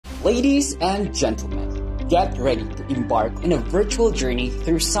Ladies and gentlemen, get ready to embark on a virtual journey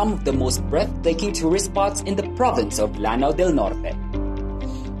through some of the most breathtaking tourist spots in the province of Lanao del Norte.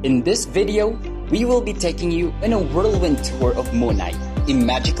 In this video, we will be taking you on a whirlwind tour of Munai, a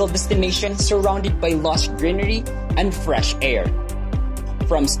magical destination surrounded by lush greenery and fresh air.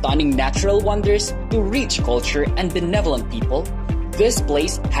 From stunning natural wonders to rich culture and benevolent people, this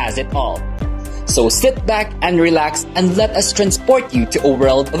place has it all. So sit back and relax and let us transport you to a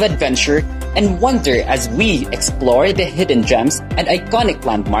world of adventure and wonder as we explore the hidden gems and iconic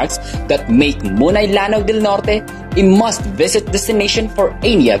landmarks that make Munai Lanao del Norte a must-visit destination for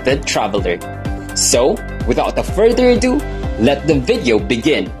any avid traveler. So, without further ado, let the video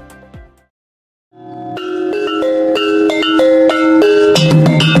begin.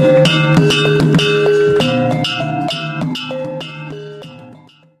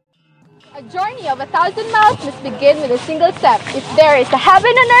 A journey of 1,000 miles must begin with a single step. If there is a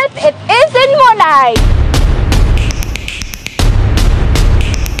heaven on earth, it is in Munai!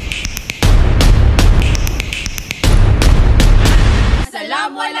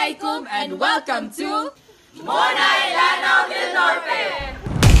 Assalamualaikum and welcome to Munai Lanao del Norte!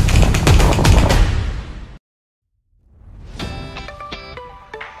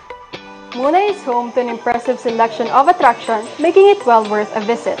 Munai is home to an impressive selection of attractions, making it well worth a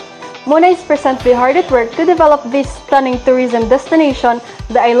visit. Munai is presently hard at work to develop this stunning tourism destination,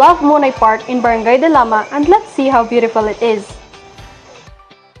 the I Love Munai Park in Barangay de Lama, and let's see how beautiful it is.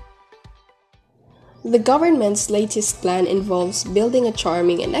 The government's latest plan involves building a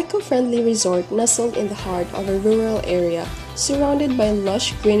charming and eco-friendly resort nestled in the heart of a rural area, surrounded by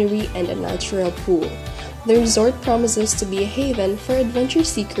lush greenery and a natural pool. The resort promises to be a haven for adventure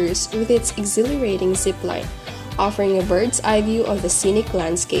seekers with its exhilarating zipline, offering a bird's eye view of the scenic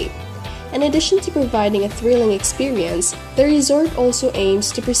landscape. In addition to providing a thrilling experience, the resort also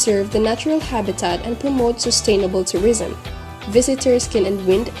aims to preserve the natural habitat and promote sustainable tourism. Visitors can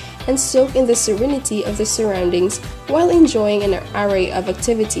unwind and soak in the serenity of the surroundings while enjoying an array of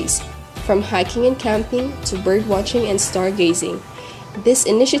activities, from hiking and camping to birdwatching and stargazing. This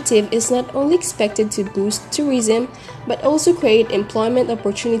initiative is not only expected to boost tourism, but also create employment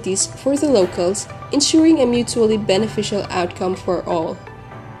opportunities for the locals, ensuring a mutually beneficial outcome for all.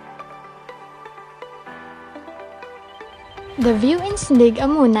 The view in Snig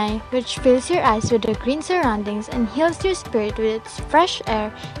Munai, which fills your eyes with the green surroundings and heals your spirit with its fresh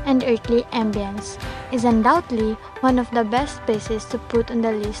air and earthly ambience, is undoubtedly one of the best places to put on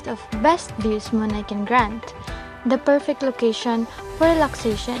the list of best views Munai can grant. The perfect location for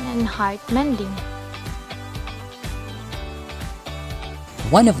relaxation and heart mending.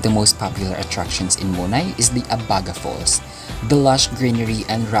 One of the most popular attractions in Munai is the Abaga Falls. The lush greenery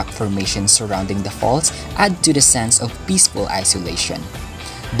and rock formations surrounding the falls add to the sense of peaceful isolation.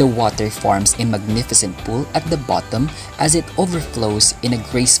 The water forms a magnificent pool at the bottom as it overflows in a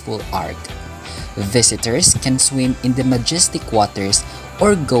graceful arc. Visitors can swim in the majestic waters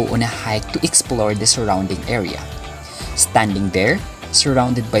or go on a hike to explore the surrounding area. Standing there,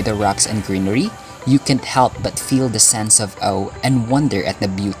 surrounded by the rocks and greenery, you can't help but feel the sense of awe and wonder at the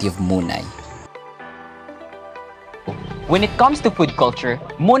beauty of Munai. When it comes to food culture,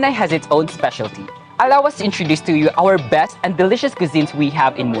 Munai has its own specialty. Allow us to introduce to you our best and delicious cuisines we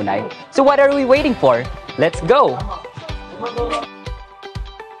have in Munai. So what are we waiting for? Let's go!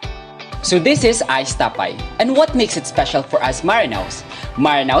 So this is Ice Tapay. And what makes it special for us Maranaos?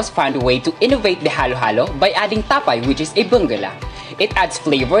 Maranaos found a way to innovate the halo-halo by adding tapay, which is a bungala. It adds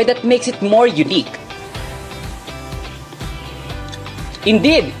flavor that makes it more unique.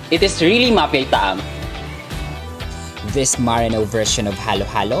 Indeed, it is really mapay taam. This Maranao version of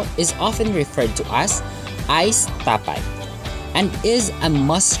halo-halo is often referred to as Ice Tapay and is a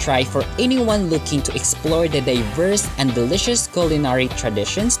must-try for anyone looking to explore the diverse and delicious culinary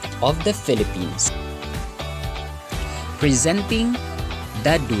traditions of the Philippines. Presenting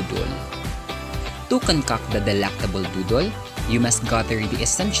the Doodle. To concoct the delectable doodle, you must gather the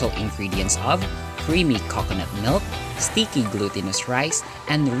essential ingredients of creamy coconut milk, sticky glutinous rice,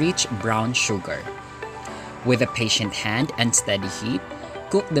 and rich brown sugar. With a patient hand and steady heat,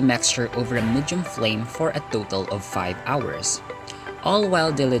 cook the mixture over a medium flame for a total of 5 hours, all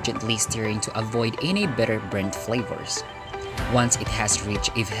while diligently stirring to avoid any bitter burnt flavors. Once it has reached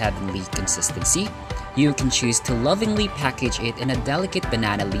a heavenly consistency, you can choose to lovingly package it in a delicate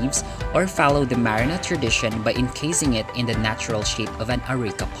banana leaves or follow the Maranao tradition by encasing it in the natural shape of an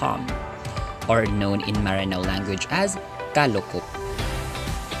areca palm, or known in Maranao language as kaloko.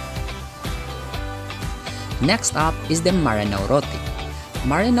 Next up is the Maranao Roti.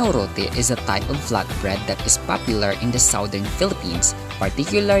 Maranao Roti is a type of flatbread that is popular in the southern Philippines,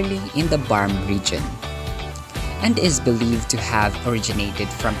 particularly in the Barm region, and is believed to have originated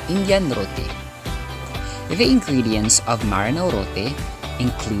from Indian rote. The ingredients of Maranao rote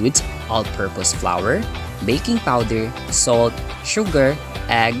includes all-purpose flour, baking powder, salt, sugar,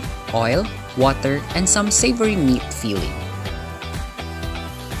 egg, oil, water, and some savory meat filling.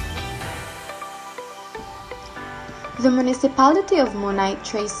 The municipality of Munai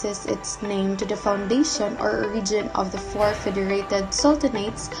traces its name to the foundation or origin of the four federated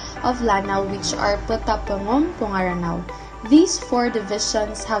sultanates of Lanao, which are Putapangom, Pungaranao. These four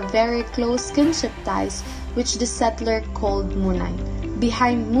divisions have very close kinship ties, which the settler called Munai.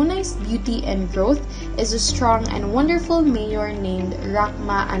 Behind Munai's beauty and growth is a strong and wonderful mayor named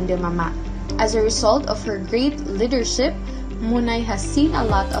Rakma Andemama. As a result of her great leadership, Munai has seen a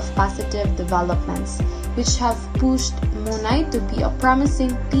lot of positive developments, which have pushed Munai to be a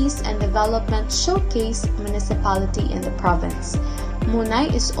promising peace and development showcase municipality in the province.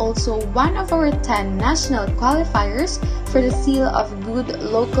 Munai is also one of our 10 national qualifiers for the seal of good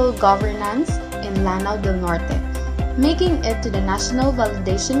local governance in Lanao del Norte, making it to the national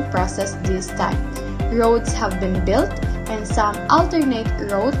validation process this time. Roads have been built and some alternate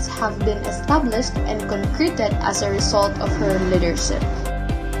roads have been established and concreted as a result of her leadership.